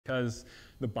because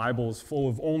the Bible is full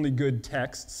of only good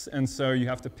texts, and so you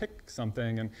have to pick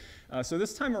something. And so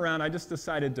this time around, I just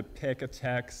decided to pick a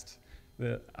text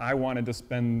that I wanted to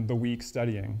spend the week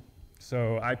studying.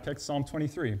 So I picked Psalm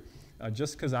 23,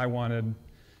 just because I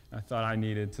thought I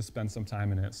needed to spend some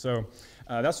time in it. So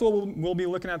that's what we'll be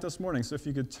looking at this morning. So if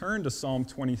you could turn to Psalm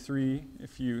 23,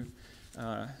 if you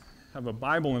have a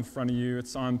Bible in front of you,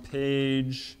 it's on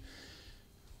page,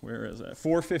 where is it?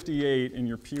 458 in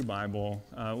your pew Bible.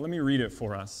 Let me read it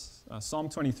for us. Psalm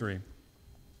 23.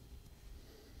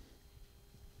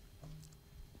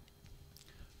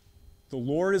 The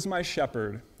Lord is my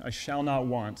shepherd, I shall not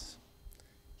want.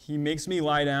 He makes me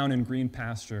lie down in green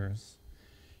pastures.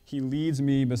 He leads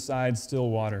me beside still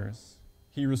waters.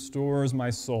 He restores my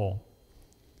soul.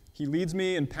 He leads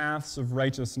me in paths of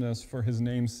righteousness for his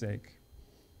name's sake.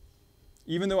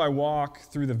 Even though I walk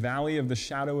through the valley of the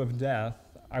shadow of death,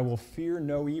 I will fear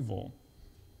no evil,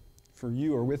 for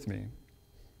you are with me.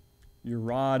 Your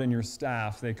rod and your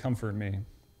staff, they comfort me.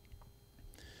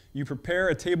 You prepare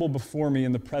a table before me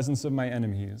in the presence of my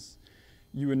enemies.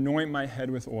 You anoint my head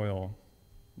with oil.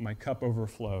 My cup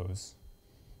overflows.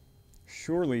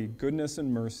 Surely goodness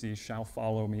and mercy shall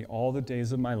follow me all the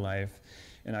days of my life,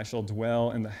 and I shall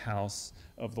dwell in the house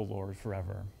of the Lord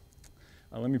forever.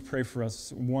 Let me pray for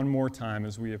us one more time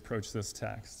as we approach this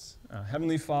text.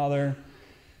 Heavenly Father,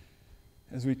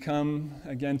 as we come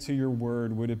again to your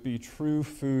word, would it be true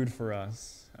food for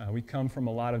us? We come from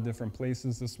a lot of different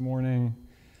places this morning.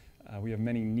 We have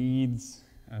many needs.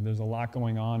 There's a lot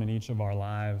going on in each of our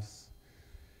lives.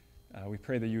 We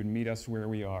pray that you would meet us where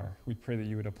we are. We pray that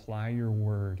you would apply your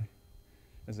word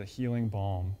as a healing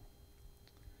balm,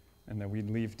 and that we'd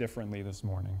leave differently this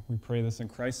morning. We pray this in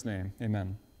Christ's name.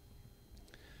 Amen.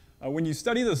 When you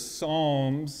study the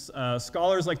Psalms,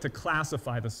 scholars like to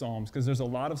classify the Psalms because there's a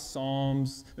lot of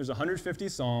Psalms. There's 150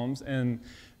 Psalms, and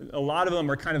a lot of them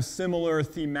are kind of similar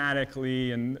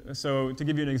thematically. And so to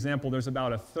give you an example, there's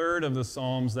about a third of the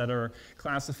Psalms that are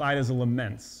classified as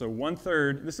laments. So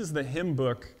 1/3, this is the hymn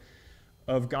book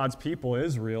of God's people,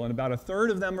 Israel, and about a third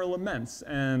of them are laments.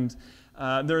 And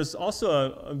there's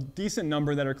also a decent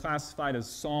number that are classified as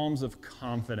Psalms of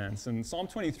confidence. And Psalm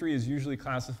 23 is usually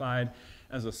classified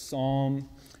as a psalm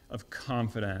of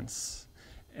confidence.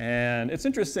 And it's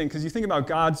interesting because you think about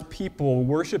God's people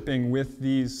worshiping with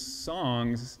these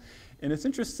songs, and it's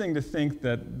interesting to think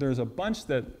that there's a bunch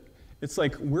that it's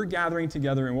like we're gathering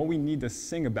together, and what we need to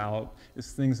sing about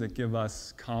is things that give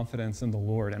us confidence in the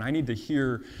Lord. And I need to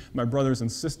hear my brothers and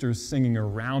sisters singing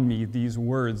around me these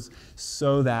words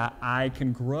so that I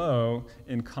can grow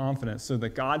in confidence, so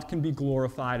that God can be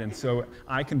glorified, and so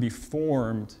I can be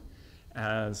formed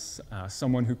as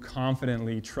someone who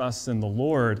confidently trusts in the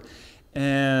Lord.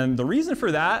 And the reason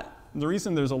for that, the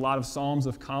reason there's a lot of Psalms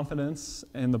of confidence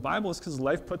in the Bible is because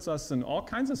life puts us in all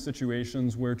kinds of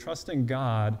situations where trusting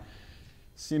God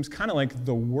seems kind of like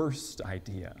the worst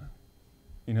idea.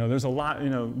 There's a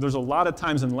lot of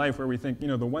times in life where we think,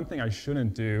 the one thing I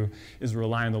shouldn't do is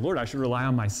rely on the Lord. I should rely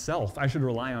on myself. I should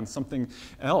rely on something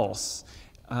else.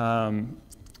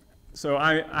 So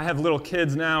I have little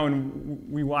kids now, and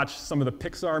we watch some of the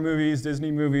Pixar movies,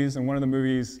 Disney movies, and one of the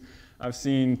movies I've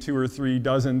seen 2 or 3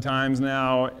 dozen times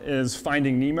now is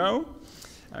Finding Nemo.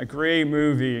 A great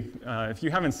movie. If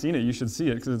you haven't seen it, you should see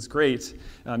it because it's great.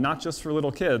 Not just for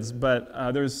little kids, but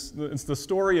it's the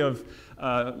story of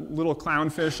a little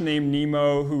clownfish named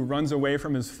Nemo who runs away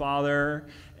from his father,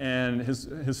 and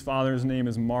his father's name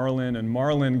is Marlin, and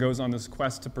Marlin goes on this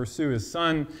quest to pursue his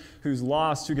son who's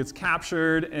lost, who gets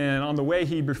captured, and on the way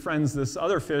he befriends this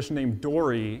other fish named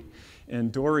Dory. And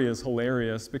Dory is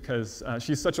hilarious because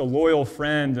she's such a loyal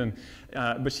friend,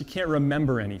 but she can't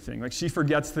remember anything. Like, she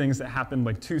forgets things that happened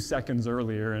like 2 seconds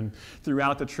earlier, and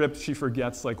throughout the trip she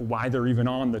forgets like why they're even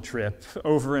on the trip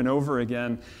over and over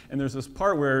again. And there's this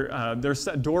part where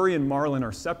Dory and Marlin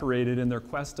are separated in their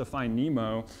quest to find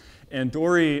Nemo, and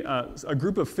Dory, a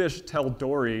group of fish tell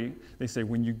Dory, they say,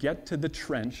 when you get to the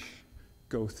trench,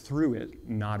 go through it,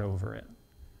 not over it.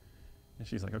 And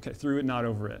she's like, okay, through it, not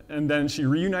over it. And then she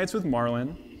reunites with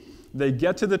Marlin. They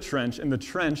get to the trench, and the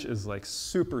trench is like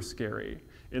super scary.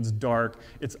 It's dark.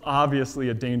 It's obviously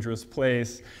a dangerous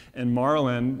place. And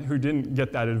Marlin, who didn't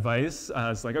get that advice,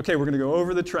 is like, okay, we're going to go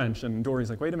over the trench. And Dory's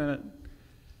like, wait a minute.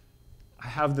 I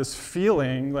have this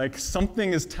feeling like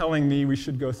something is telling me we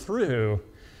should go through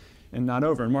and not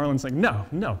over. And Marlin's like,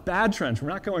 no, bad trench. We're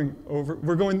not going over.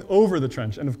 We're going over the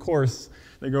trench. And of course,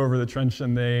 they go over the trench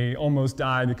and they almost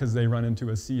die because they run into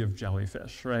a sea of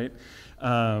jellyfish, right?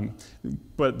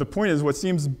 But the point is, what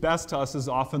seems best to us is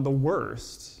often the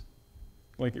worst.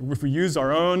 Like if we use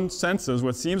our own senses,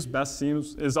 what seems best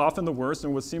is often the worst,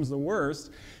 and what seems the worst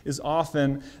is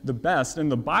often the best. In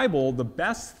the Bible, the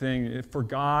best thing for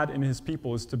God and his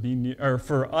people is to be near, or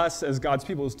for us as God's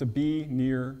people is to be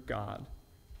near God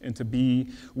and to be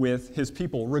with his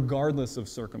people, regardless of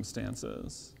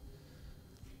circumstances.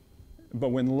 But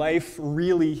when life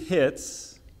really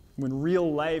hits, when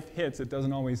real life hits, it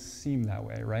doesn't always seem that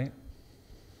way, right?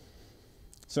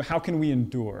 So how can we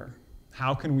endure?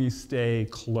 How can we stay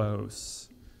close?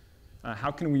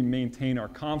 How can we maintain our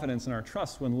confidence and our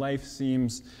trust when life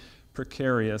seems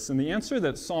precarious? And the answer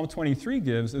that Psalm 23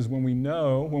 gives is when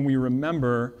we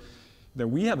remember that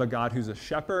we have a God who's a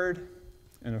shepherd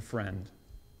and a friend.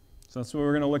 So that's what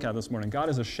we're going to look at this morning. God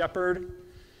is a shepherd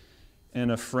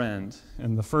and a friend.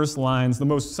 And the first lines,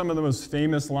 some of the most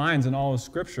famous lines in all of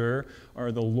Scripture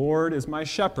are, "The Lord is my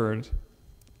shepherd."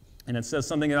 And it says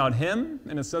something about him,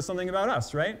 and it says something about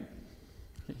us, right?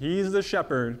 He's the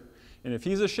shepherd. And if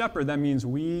he's a shepherd, that means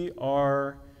we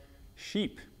are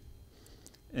sheep.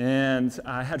 And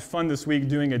I had fun this week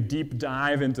doing a deep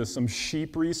dive into some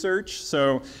sheep research.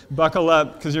 So buckle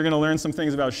up, because you're going to learn some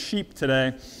things about sheep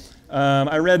today.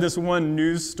 I read this one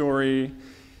news story.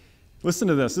 Listen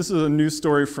to this. This is a news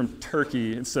story from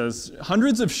Turkey. It says,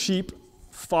 hundreds of sheep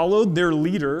followed their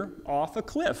leader off a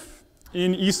cliff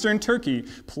in eastern Turkey,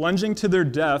 plunging to their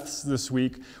deaths this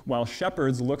week while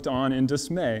shepherds looked on in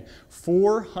dismay.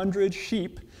 400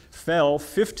 sheep fell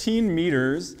 15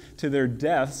 meters to their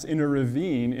deaths in a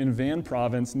ravine in Van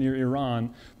province near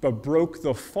Iran, but broke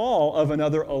the fall of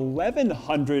another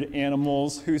 1,100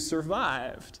 animals who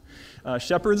survived.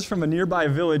 Shepherds from a nearby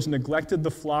village neglected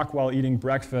the flock while eating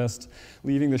breakfast,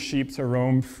 leaving the sheep to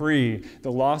roam free.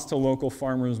 The loss to local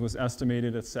farmers was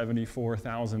estimated at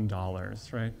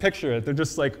 $74,000, right? Picture it. They're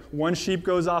just like one sheep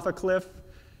goes off a cliff,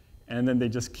 and then they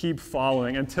just keep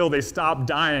following until they stop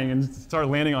dying and start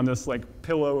landing on this like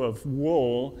pillow of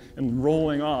wool and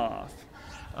rolling off.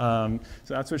 So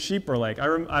that's what sheep are like.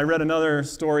 I read another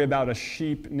story about a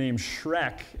sheep named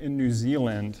Shrek in New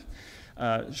Zealand.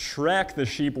 Shrek, the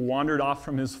sheep, wandered off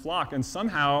from his flock and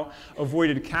somehow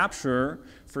avoided capture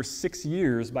for 6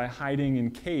 years by hiding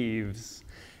in caves.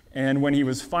 And when he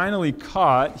was finally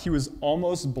caught, he was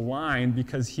almost blind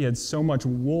because he had so much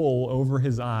wool over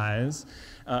his eyes.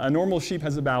 A normal sheep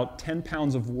has about 10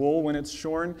 pounds of wool when it's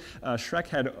shorn. Shrek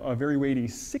had a very weighty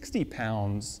 60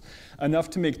 pounds, enough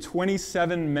to make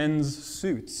 27 men's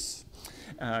suits.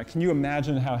 Can you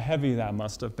imagine how heavy that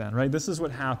must have been, right? This is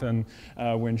what happened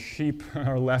when sheep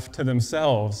are left to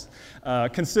themselves.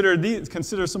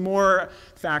 Consider some more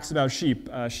facts about sheep.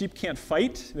 Sheep can't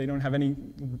fight. They don't have any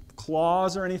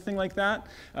claws or anything like that.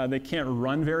 They can't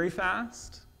run very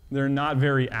fast. They're not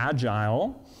very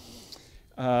agile.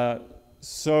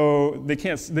 So they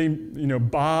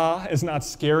can't, baa is not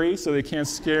scary, so they can't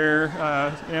scare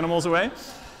animals away.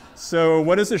 So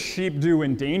what does a sheep do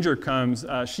when danger comes?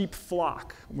 Sheep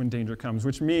flock when danger comes,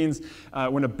 which means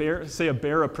when a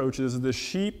bear approaches, the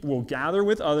sheep will gather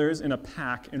with others in a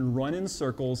pack and run in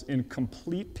circles in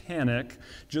complete panic,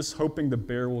 just hoping the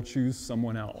bear will choose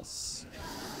someone else.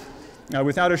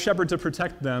 Without a shepherd to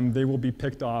protect them, they will be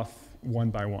picked off one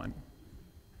by one.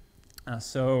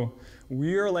 So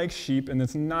we are like sheep, and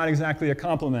it's not exactly a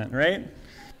compliment, right?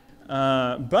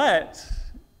 But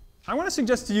I want to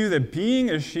suggest to you that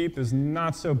being a sheep is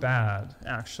not so bad,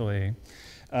 actually,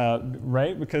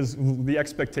 right? Because the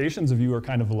expectations of you are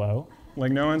kind of low.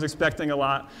 Like no one's expecting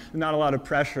not a lot of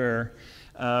pressure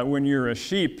when you're a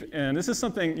sheep. And this is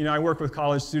something, I work with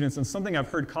college students, and something I've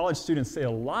heard college students say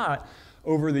a lot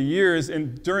over the years,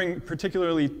 and during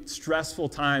particularly stressful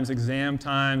times, exam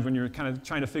times, when you're kind of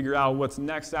trying to figure out what's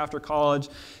next after college,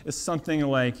 is something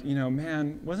like,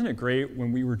 man, wasn't it great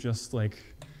when we were just like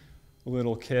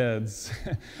little kids?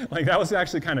 Like that was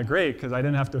actually kind of great because I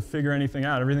didn't have to figure anything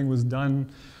out. Everything was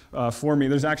done for me.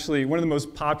 There's actually one of the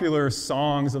most popular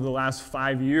songs of the last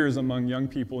 5 years among young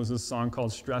people is this song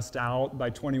called Stressed Out by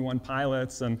 21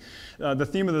 Pilots. And the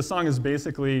theme of the song is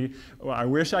basically, I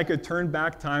wish I could turn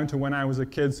back time to when I was a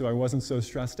kid so I wasn't so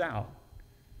stressed out.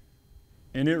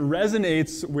 And it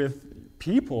resonates with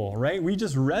people, right? We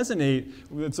just resonate.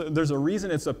 There's a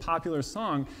reason it's a popular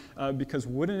song because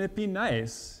wouldn't it be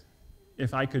nice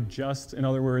if I could just, in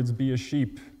other words, be a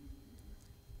sheep?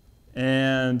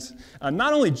 And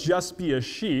not only just be a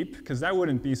sheep, because that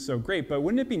wouldn't be so great, but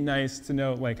wouldn't it be nice to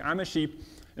know, like, I'm a sheep,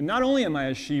 and not only am I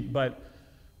a sheep, but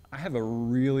I have a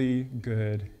really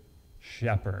good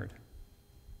shepherd.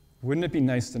 Wouldn't it be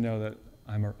nice to know that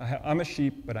I'm a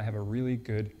sheep, but I have a really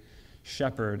good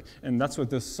shepherd? And that's what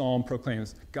this psalm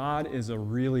proclaims. God is a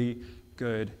really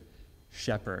good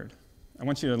shepherd. I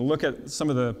want you to look at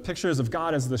some of the pictures of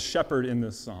God as the shepherd in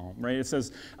this psalm, right? It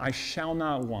says, I shall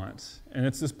not want. And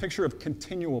it's this picture of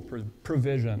continual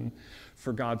provision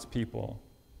for God's people.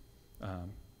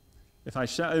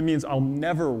 It means I'll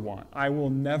never want. I will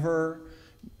never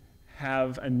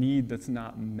have a need that's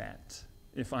not met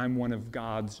if I'm one of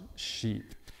God's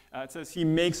sheep. It says he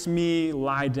makes me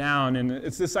lie down, and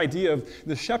it's this idea of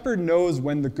the shepherd knows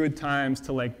when the good times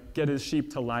to get his sheep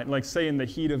to lie, like say in the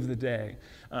heat of the day.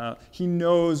 He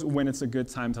knows when it's a good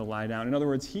time to lie down. In other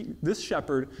words, this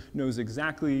shepherd knows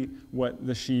exactly what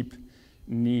the sheep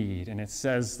need, and it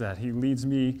says that he leads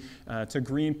me to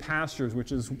green pastures,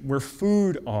 which is where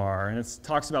food are, and it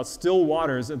talks about still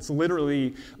waters. It's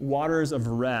literally waters of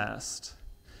rest.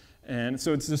 And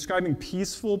so it's describing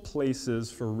peaceful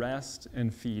places for rest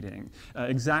and feeding,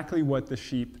 exactly what the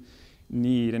sheep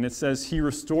need. And it says, he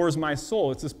restores my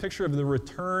soul. It's this picture of the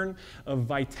return of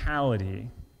vitality,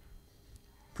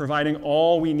 providing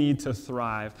all we need to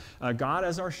thrive. God,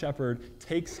 as our shepherd,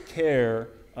 takes care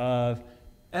of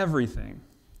everything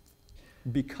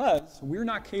because we're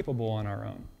not capable on our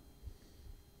own.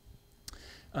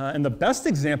 And the best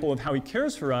example of how he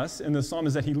cares for us in the psalm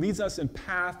is that he leads us in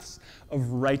paths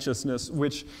of righteousness,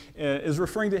 which is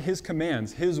referring to his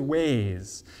commands, his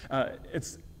ways.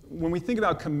 When we think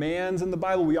about commands in the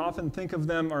Bible, we often think of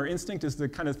them, our instinct is to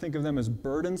kind of think of them as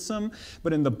burdensome.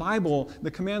 But in the Bible,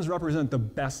 the commands represent the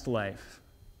best life.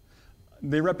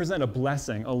 They represent a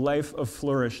blessing, a life of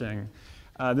flourishing.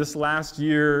 This last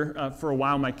year, for a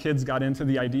while, my kids got into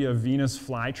the idea of Venus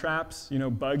flytraps,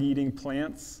 bug-eating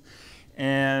plants.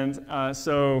 And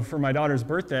so for my daughter's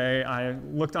birthday, I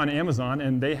looked on Amazon,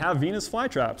 and they have Venus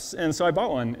flytraps. And so I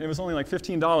bought one. It was only like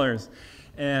 $15.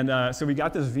 And so we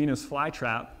got this Venus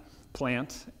flytrap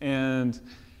plant, and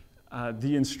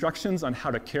the instructions on how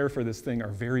to care for this thing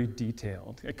are very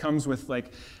detailed. It comes with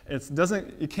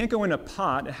it can't go in a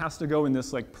pot. It has to go in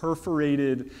this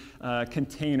perforated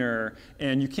container,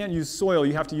 and you can't use soil.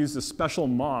 You have to use this special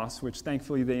moss, which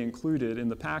thankfully they included in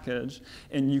the package.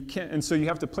 And so you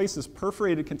have to place this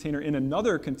perforated container in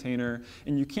another container,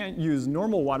 and you can't use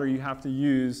normal water. You have to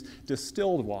use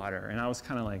distilled water. And I was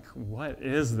kind of like, what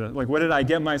is this? What did I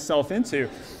get myself into?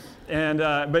 And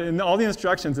but in all the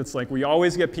instructions, it's we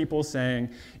always get people saying,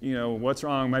 what's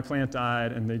wrong? My plant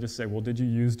died. And they just say, well, did you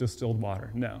use distilled water?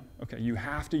 No. Okay, you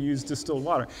have to use distilled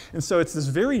water. And so it's this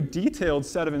very detailed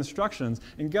set of instructions.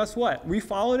 And guess what? We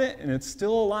followed it, and it's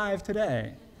still alive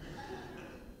today.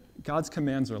 God's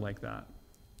commands are like that.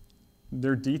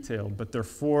 They're detailed, but they're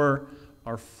for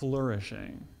our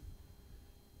flourishing.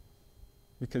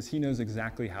 Because he knows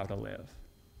exactly how to live.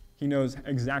 He knows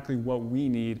exactly what we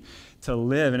need to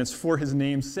live, and it's for his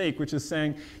name's sake, which is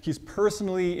saying he's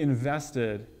personally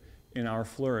invested in our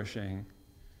flourishing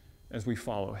as we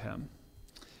follow him.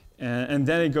 And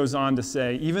then it goes on to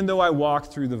say, even though I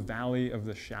walk through the valley of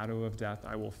the shadow of death,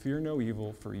 I will fear no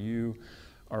evil, for you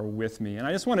are with me. And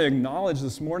I just want to acknowledge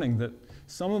this morning that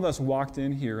some of us walked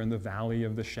in here in the valley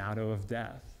of the shadow of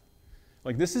death.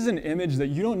 This is an image that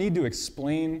you don't need to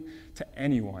explain to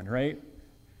anyone, right?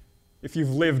 If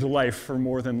you've lived life for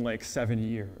more than 7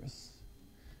 years.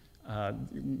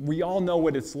 We all know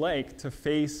what it's like to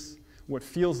face what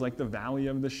feels like the valley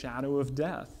of the shadow of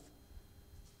death.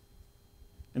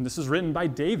 And this is written by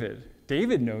David.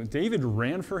 David knows. David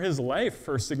ran for his life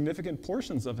for significant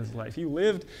portions of his life. He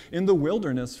lived in the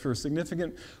wilderness for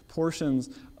significant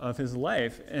portions of his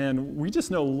life. And we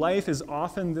just know life is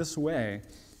often this way.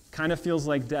 Kind of feels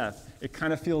like death. It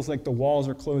kind of feels like the walls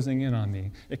are closing in on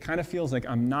me. It kind of feels like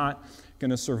I'm not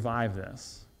going to survive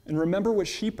this. And remember what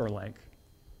sheep are like.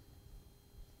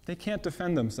 They can't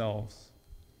defend themselves.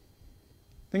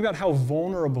 Think about how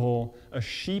vulnerable a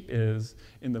sheep is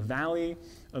in the valley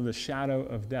of the shadow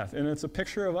of death. And it's a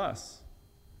picture of us.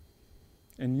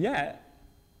 And yet,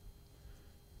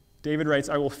 David writes,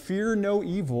 I will fear no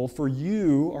evil, for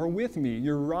you are with me.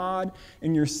 Your rod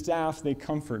and your staff, they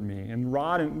comfort me. And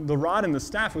the rod and the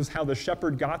staff was how the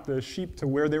shepherd got the sheep to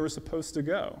where they were supposed to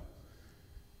go.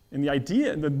 And the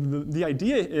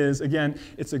idea is, again,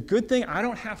 it's a good thing I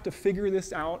don't have to figure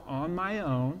this out on my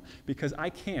own because I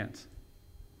can't.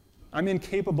 I'm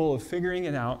incapable of figuring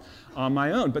it out on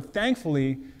my own. But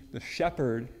thankfully, the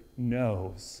shepherd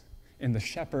knows. And the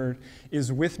shepherd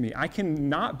is with me. I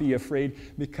cannot be afraid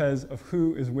because of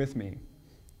who is with me.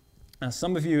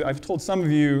 I've told some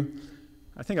of you,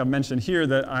 I think I've mentioned here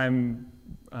that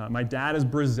my dad is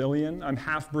Brazilian. I'm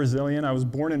half Brazilian. I was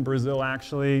born in Brazil,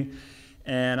 actually.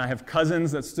 And I have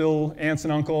cousins that aunts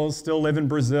and uncles, still live in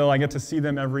Brazil. I get to see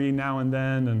them every now and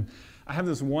then. And I have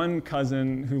this one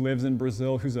cousin who lives in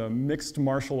Brazil who's a mixed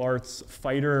martial arts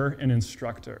fighter and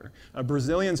instructor.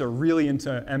 Brazilians are really into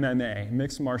MMA,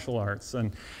 mixed martial arts.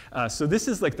 And so this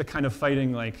is like the kind of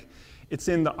fighting, like, it's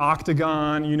in the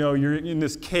octagon, you know, you're in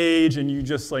this cage and you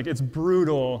just like, it's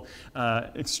brutal,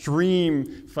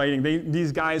 extreme fighting.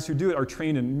 These guys who do it are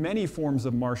trained in many forms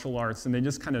of martial arts, and they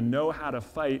just kind of know how to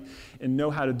fight and know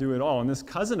how to do it all. And this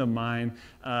cousin of mine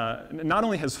not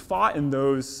only has fought in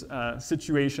those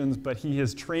situations, but he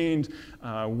has trained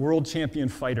world champion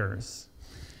fighters.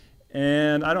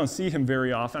 And I don't see him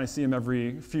very often. I see him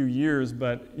every few years,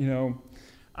 but, you know,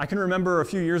 I can remember a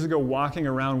few years ago walking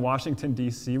around Washington,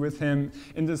 D.C. with him,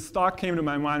 and this thought came to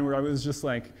my mind where I was just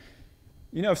like,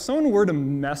 you know, if someone were to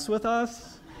mess with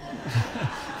us,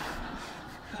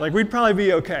 like, we'd probably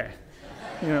be okay.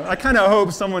 You know, I kind of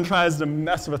hope someone tries to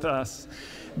mess with us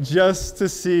just to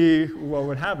see what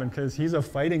would happen, because he's a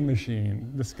fighting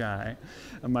machine, this guy,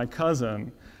 my cousin.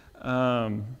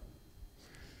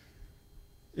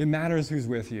 It matters who's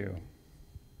with you.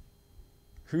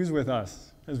 Who's with us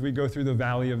as we go through the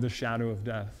valley of the shadow of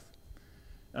death?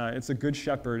 It's a good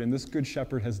shepherd, and this good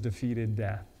shepherd has defeated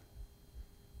death.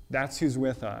 That's who's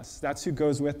with us. That's who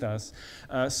goes with us.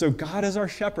 So God is our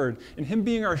shepherd, and him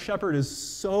being our shepherd is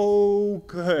so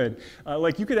good.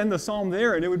 Like, you could end the psalm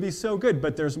there, and it would be so good,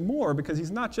 but there's more, because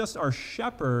he's not just our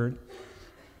shepherd,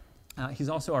 he's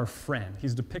also our friend.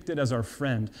 He's depicted as our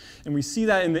friend. And we see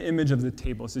that in the image of the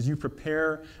table. It says, you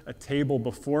prepare a table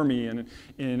before me. And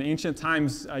in ancient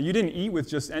times, you didn't eat with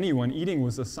just anyone. Eating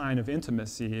was a sign of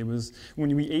intimacy. It was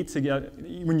when you eat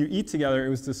together, it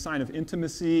was the sign of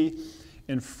intimacy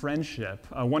and friendship.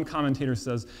 One commentator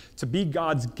says, to be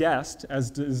God's guest,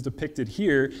 as is depicted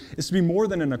here, is to be more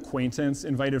than an acquaintance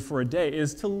invited for a day, it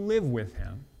is to live with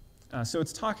him. So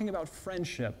it's talking about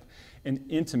friendship and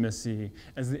intimacy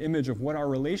as the image of what our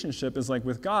relationship is like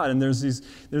with God. And there's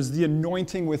the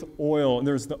anointing with oil, and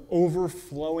there's the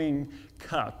overflowing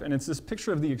cup. And it's this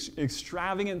picture of the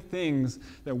extravagant things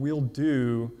that we'll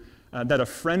do, that a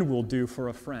friend will do for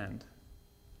a friend.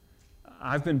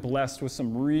 I've been blessed with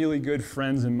some really good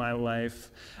friends in my life.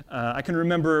 I can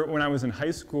remember when I was in high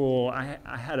school,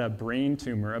 I had a brain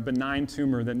tumor, a benign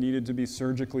tumor that needed to be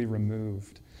surgically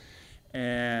removed.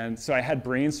 And so I had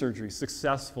brain surgery,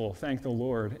 successful, thank the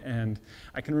Lord. And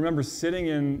I can remember sitting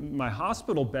in my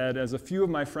hospital bed as a few of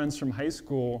my friends from high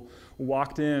school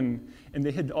walked in, and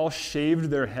they had all shaved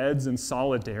their heads in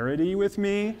solidarity with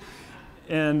me.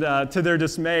 And to their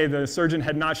dismay, the surgeon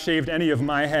had not shaved any of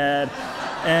my head.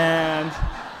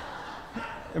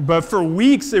 But for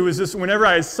weeks, it was just, whenever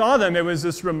I saw them, it was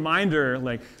this reminder,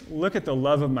 like, look at the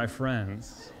love of my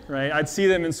friends. Right? I'd see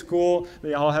them in school.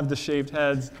 They all have the shaved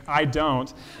heads. I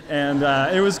don't. And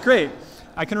it was great.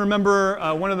 I can remember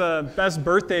one of the best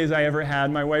birthdays I ever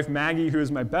had. My wife, Maggie, who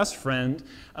is my best friend,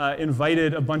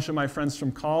 invited a bunch of my friends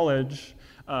from college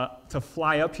to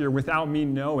fly up here without me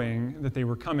knowing that they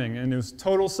were coming. And it was a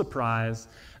total surprise.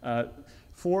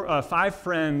 5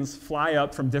 friends fly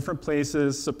up from different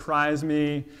places, surprise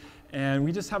me, and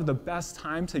we just have the best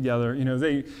time together. You know,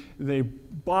 they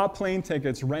bought plane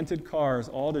tickets, rented cars,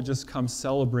 all to just come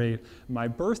celebrate my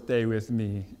birthday with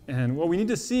me. And what we need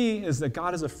to see is that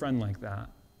God is a friend like that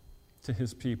to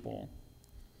his people.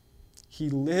 He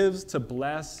lives to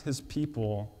bless his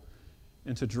people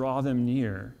and to draw them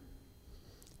near.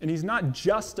 And he's not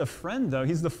just a friend, though.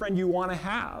 He's the friend you want to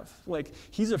have. Like,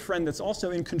 he's a friend that's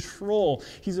also in control.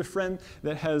 He's a friend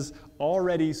that has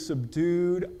already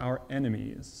subdued our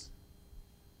enemies.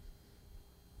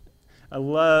 I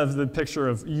love the picture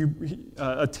of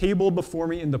a table before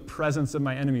me in the presence of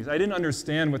my enemies. I didn't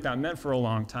understand what that meant for a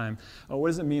long time. What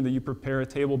does it mean that you prepare a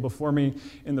table before me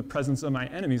in the presence of my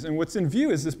enemies? And what's in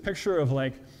view is this picture of,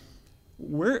 like,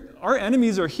 our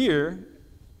enemies are here,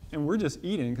 and we're just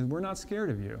eating because we're not scared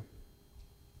of you.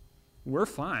 We're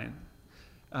fine.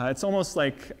 It's almost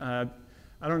like,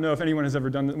 I don't know if anyone has ever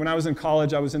done this. When I was in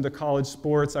college, I was into college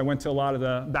sports. I went to a lot of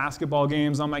the basketball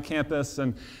games on my campus.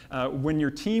 And when your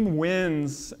team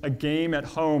wins a game at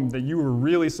home that you were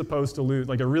really supposed to lose,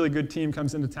 like a really good team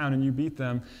comes into town and you beat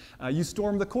them, you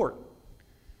storm the court.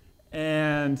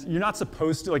 And you're not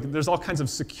supposed to, like, there's all kinds of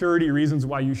security reasons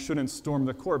why you shouldn't storm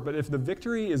the court. But if the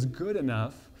victory is good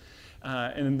enough,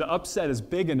 and the upset is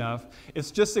big enough,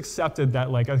 it's just accepted that,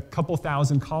 like, a couple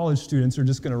thousand college students are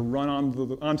just going to run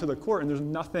onto the court, and there's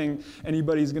nothing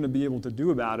anybody's going to be able to do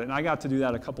about it. And I got to do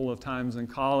that a couple of times in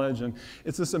college, and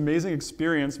it's this amazing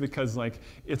experience because, like,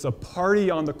 it's a party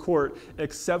on the court,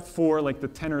 except for, like, the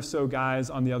 10 or so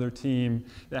guys on the other team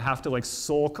that have to, like,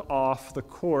 sulk off the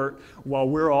court while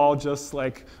we're all just,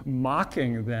 like,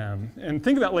 mocking them. And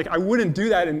think about, like, I wouldn't do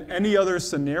that in any other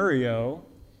scenario.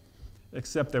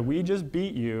 except that we just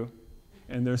beat you,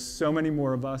 and there's so many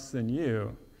more of us than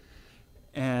you.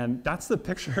 And that's the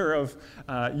picture of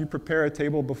you prepare a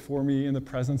table before me in the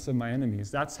presence of my enemies.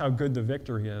 That's how good the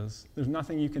victory is. There's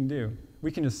nothing you can do.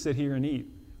 We can just sit here and eat.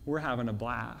 We're having a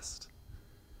blast.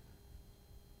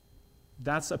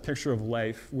 That's a picture of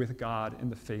life with God in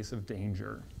the face of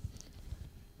danger.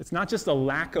 It's not just a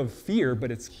lack of fear,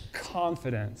 but it's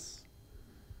confidence.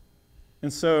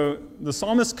 And so the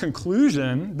psalmist's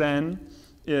conclusion then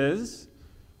is,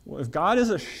 well, if God is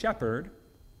a shepherd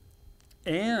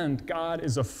and God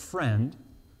is a friend,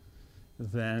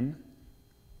 then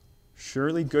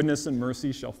surely goodness and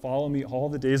mercy shall follow me all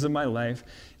the days of my life,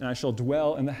 and I shall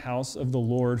dwell in the house of the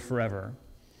Lord forever.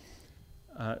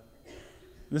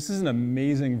 This is an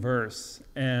amazing verse,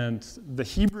 and the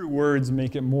Hebrew words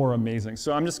make it more amazing.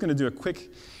 So I'm just going to do a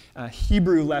quick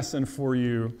Hebrew lesson for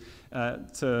you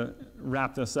to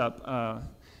wrap this up.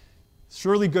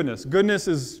 Surely goodness. Goodness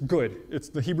is good. It's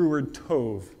the Hebrew word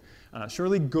tov.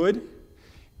 Surely good.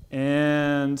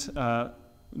 And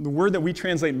the word that we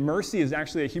translate mercy is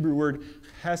actually a Hebrew word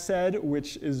chesed,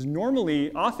 which is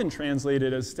normally often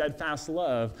translated as steadfast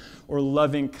love or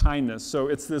loving kindness. So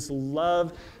it's this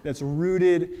love that's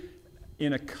rooted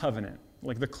in a covenant.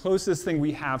 Like the closest thing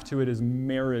we have to it is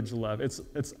marriage love. It's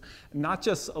not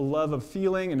just a love of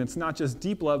feeling, and it's not just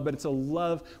deep love, but it's a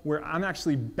love where I'm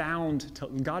actually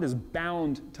God is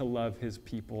bound to love his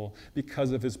people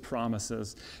because of his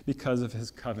promises, because of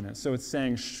his covenant. So it's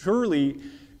saying, surely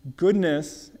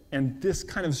goodness and this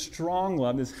kind of strong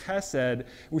love, this chesed,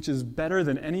 which is better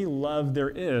than any love there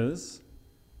is,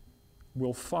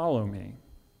 will follow me.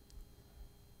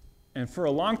 And for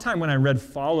a long time when I read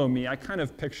follow me, I kind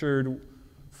of pictured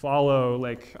follow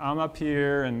like I'm up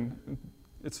here and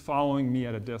it's following me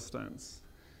at a distance.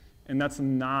 And that's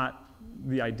not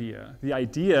the idea. The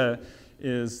idea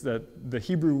is that the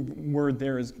Hebrew word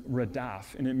there is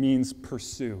radaf, and it means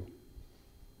pursue.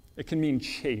 It can mean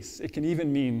chase. It can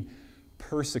even mean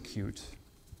persecute.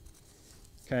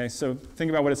 Okay, so think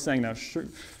about what it's saying now.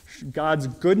 God's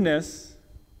goodness,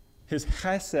 his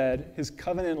chesed, his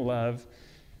covenant love,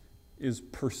 is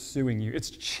pursuing you. It's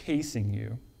chasing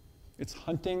you. It's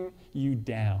hunting you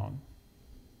down.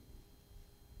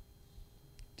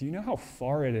 Do you know how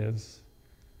far it is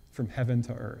from heaven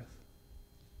to earth?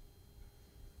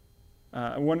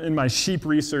 In my sheep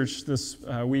research this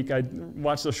week, I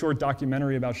watched a short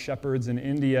documentary about shepherds in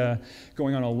India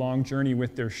going on a long journey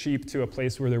with their sheep to a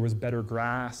place where there was better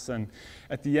grass. And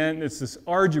at the end, it's this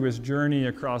arduous journey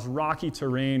across rocky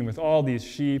terrain with all these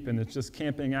sheep, and it's just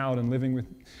camping out and living with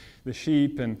the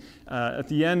sheep. And at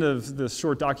the end of this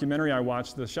short documentary I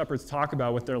watched, the shepherds talk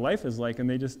about what their life is like. And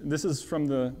this is from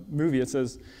the movie. It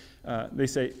says, they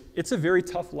say, it's a very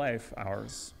tough life,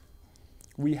 ours.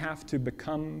 We have to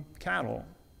become cattle.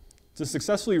 To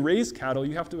successfully raise cattle,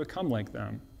 you have to become like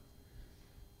them.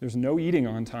 There's no eating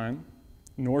on time,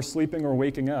 nor sleeping or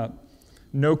waking up,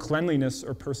 no cleanliness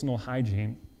or personal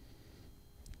hygiene.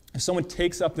 If someone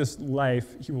takes up this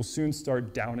life, he will soon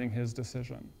start doubting his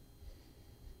decision.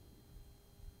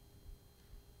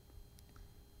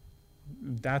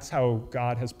 That's how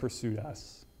God has pursued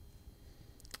us.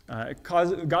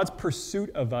 God's pursuit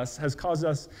of us has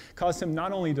caused him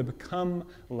not only to become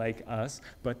like us,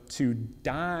 but to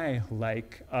die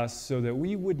like us so that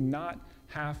we would not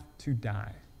have to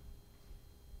die.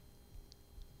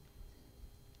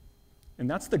 And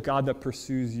that's the God that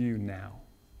pursues you now.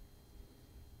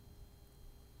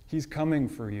 He's coming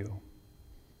for you.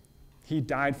 He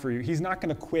died for you. He's not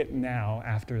going to quit now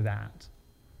after that.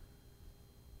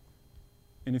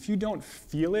 And if you don't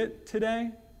feel it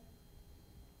today,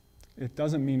 it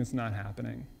doesn't mean it's not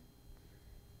happening.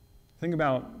 Think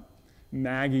about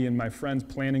Maggie and my friends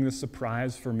planning this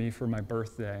surprise for me for my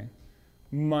birthday,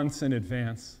 months in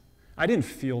advance. I didn't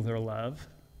feel their love.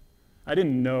 I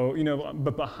didn't know,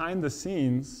 but behind the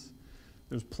scenes,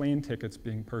 there's plane tickets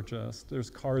being purchased, there's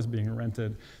cars being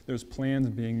rented, there's plans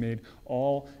being made,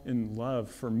 all in love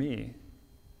for me.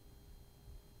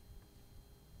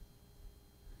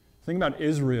 Think about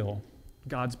Israel,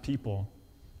 God's people,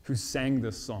 who sang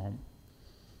this psalm.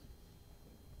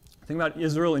 Think about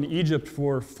Israel in Egypt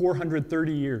for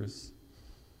 430 years.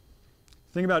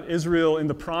 Think about Israel in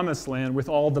the Promised Land with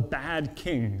all the bad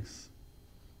kings.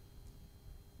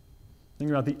 Think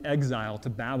about the exile to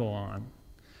Babylon.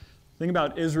 Think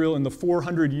about Israel in the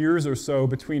 400 years or so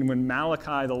between when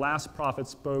Malachi, the last prophet,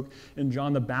 spoke and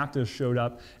John the Baptist showed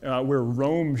up, where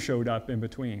Rome showed up in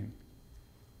between.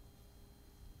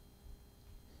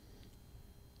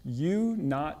 You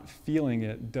not feeling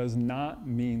it does not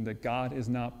mean that God is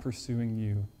not pursuing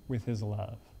you with his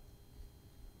love.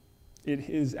 It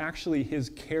is actually his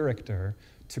character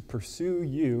to pursue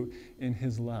you in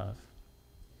his love.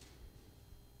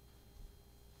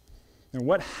 And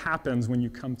what happens when you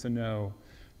come to know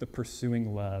the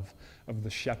pursuing love of the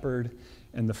shepherd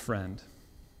and the friend?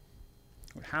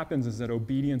 What happens is that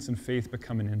obedience and faith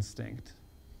become an instinct.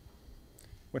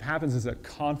 What happens is that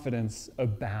confidence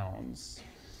abounds.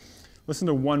 Listen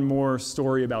to one more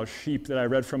story about sheep that I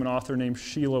read from an author named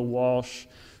Sheila Walsh,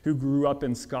 who grew up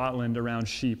in Scotland around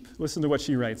sheep. Listen to what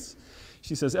she writes.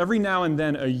 She says, "Every now and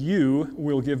then a ewe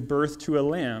will give birth to a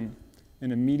lamb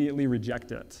and immediately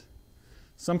reject it.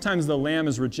 Sometimes the lamb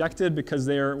is rejected because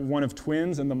they are one of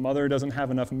twins and the mother doesn't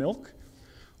have enough milk,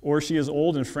 or she is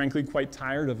old and frankly quite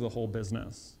tired of the whole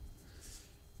business.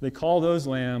 They call those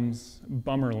lambs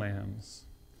bummer lambs.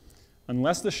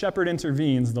 Unless the shepherd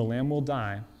intervenes, the lamb will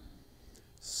die.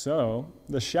 So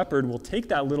the shepherd will take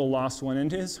that little lost one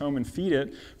into his home and feed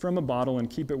it from a bottle and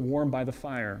keep it warm by the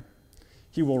fire.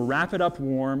 He will wrap it up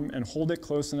warm and hold it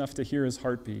close enough to hear his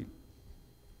heartbeat.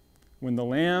 When the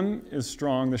lamb is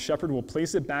strong, the shepherd will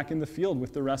place it back in the field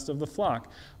with the rest of the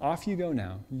flock. Off you go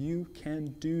now. You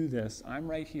can do this. I'm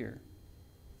right here."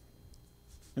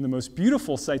 And the most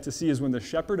beautiful sight to see is when the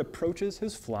shepherd approaches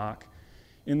his flock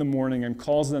in the morning and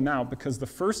calls them out, because the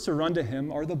first to run to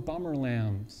him are the bummer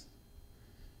lambs,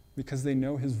 because they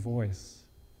know his voice.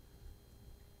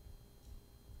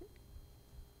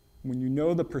 When you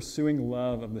know the pursuing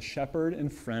love of the shepherd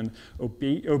and friend,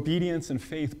 obedience and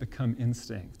faith become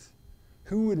instinct.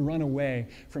 Who would run away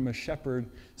from a shepherd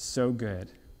so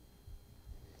good?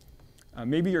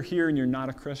 Maybe you're here and you're not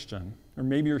a Christian, or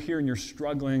maybe you're here and you're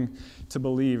struggling to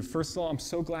believe. First of all, I'm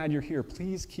so glad you're here.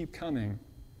 Please keep coming.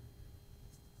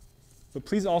 But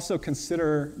please also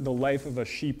consider the life of a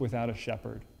sheep without a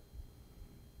shepherd.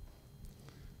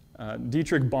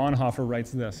 Dietrich Bonhoeffer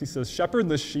writes this. He says,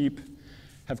 "Shepherdless sheep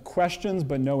have questions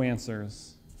but no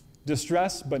answers,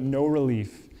 distress but no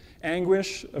relief,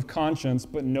 anguish of conscience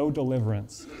but no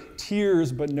deliverance,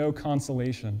 tears but no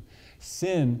consolation,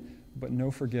 sin but no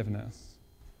forgiveness."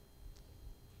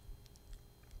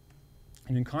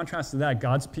 And in contrast to that,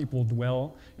 God's people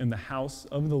dwell in the house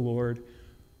of the Lord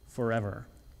forever.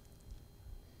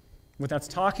 What that's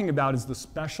talking about is the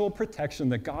special protection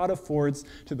that God affords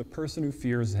to the person who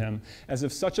fears him, as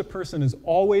if such a person is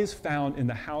always found in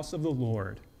the house of the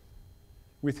Lord,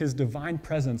 with his divine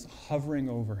presence hovering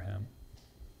over him.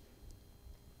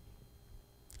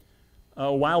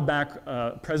 A while back,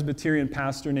 a Presbyterian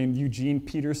pastor named Eugene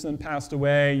Peterson passed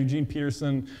away. Eugene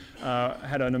Peterson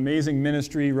had an amazing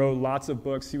ministry, wrote lots of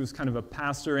books. He was kind of a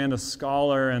pastor and a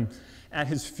scholar, and at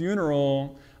his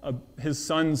funeral, his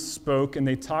sons spoke, and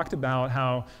they talked about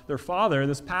how their father,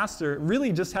 this pastor,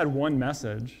 really just had one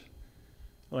message.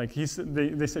 Like they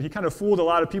said he kind of fooled a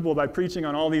lot of people by preaching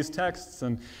on all these texts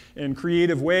and in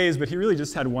creative ways, but he really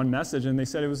just had one message, and they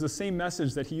said it was the same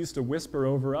message that he used to whisper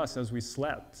over us as we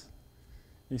slept.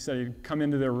 He said he'd come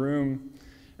into their room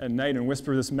at night and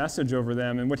whisper this message over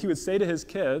them, and what he would say to his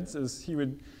kids is he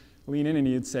would lean in and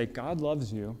he'd say, "God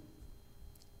loves you.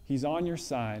 He's on your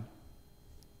side.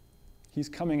 He's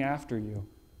coming after you.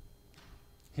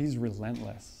 He's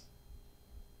relentless."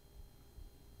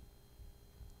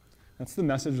 That's the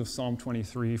message of Psalm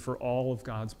 23 for all of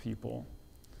God's people,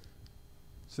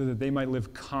 so that they might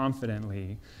live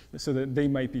confidently, so that they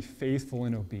might be faithful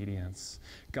in obedience.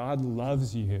 God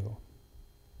loves you.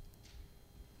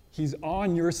 He's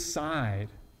on your side.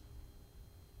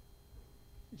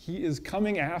 He is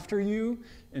coming after you,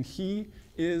 and he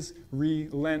is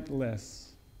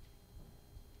relentless.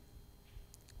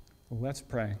 Let's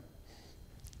pray.